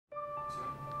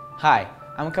Hi,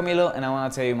 I'm Camilo and I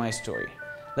want to tell you my story.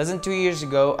 Less than 2 years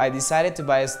ago, I decided to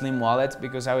buy a slim wallet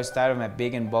because I was tired of my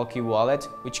big and bulky wallet,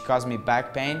 which caused me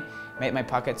back pain, made my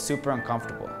pocket super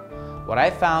uncomfortable. What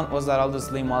I found was that all the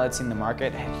slim wallets in the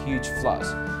market had huge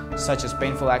flaws, such as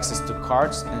painful access to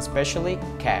cards and especially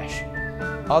cash.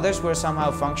 Others were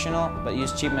somehow functional but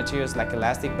used cheap materials like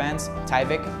elastic bands,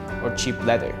 Tyvek, or cheap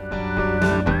leather.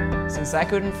 Since I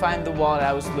couldn't find the wallet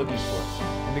I was looking for,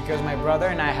 and because my brother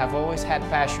and I have always had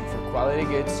passion for quality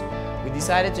goods, we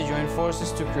decided to join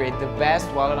forces to create the best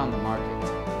wallet on the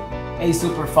market. A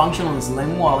super functional and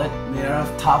slim wallet made out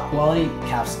of top quality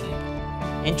calfskin.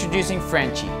 Introducing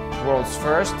Frenchie, world's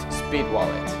first speed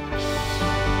wallet.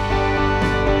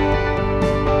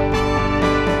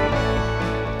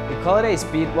 We call it a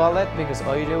speed wallet because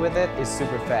all you do with it is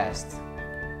super fast.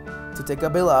 To take a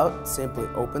bill out, simply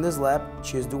open the slab,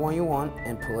 choose the one you want,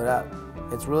 and pull it out.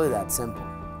 It's really that simple.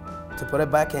 To put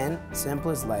it back in,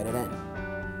 simply slide it in.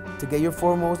 To get your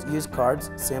four most used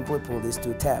cards, simply pull these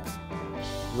two tabs.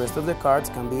 The rest of the cards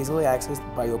can be easily accessed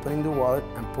by opening the wallet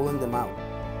and pulling them out.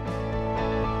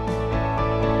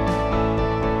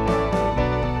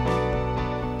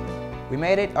 We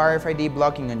made it RFID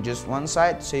blocking on just one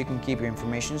side so you can keep your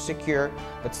information secure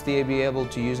but still be able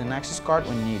to use an access card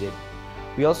when needed.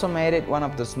 We also made it one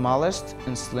of the smallest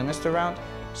and slimmest around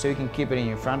so you can keep it in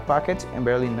your front pocket and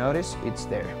barely notice it's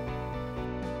there.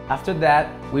 After that,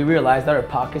 we realized that our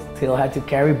pockets still had to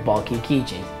carry bulky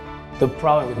keychains. The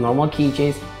problem with normal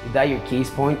keychains is that your keys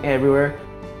point everywhere,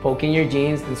 poking your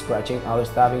jeans and scratching other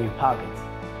stuff in your pockets.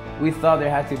 We thought there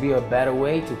had to be a better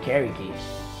way to carry keys,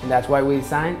 and that's why we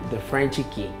designed the Frenchie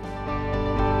key.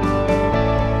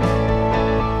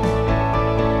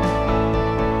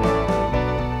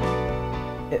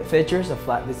 It features a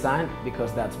flat design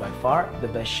because that's by far the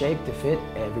best shape to fit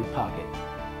every pocket.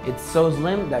 It's so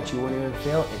slim that you won't even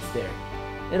feel it's there.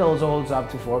 It also holds up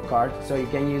to 4 cards, so you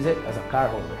can use it as a card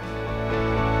holder.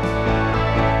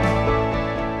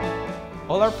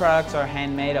 All our products are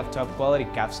handmade of top quality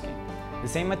calfskin, the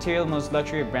same material most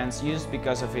luxury brands use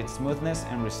because of its smoothness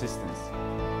and resistance.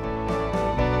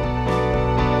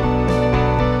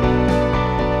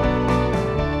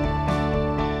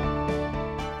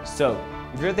 So,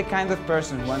 if you're the kind of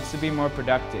person who wants to be more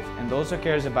productive and also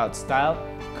cares about style,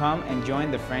 come and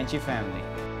join the Frenchie family.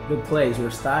 The place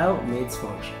where style meets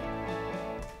function.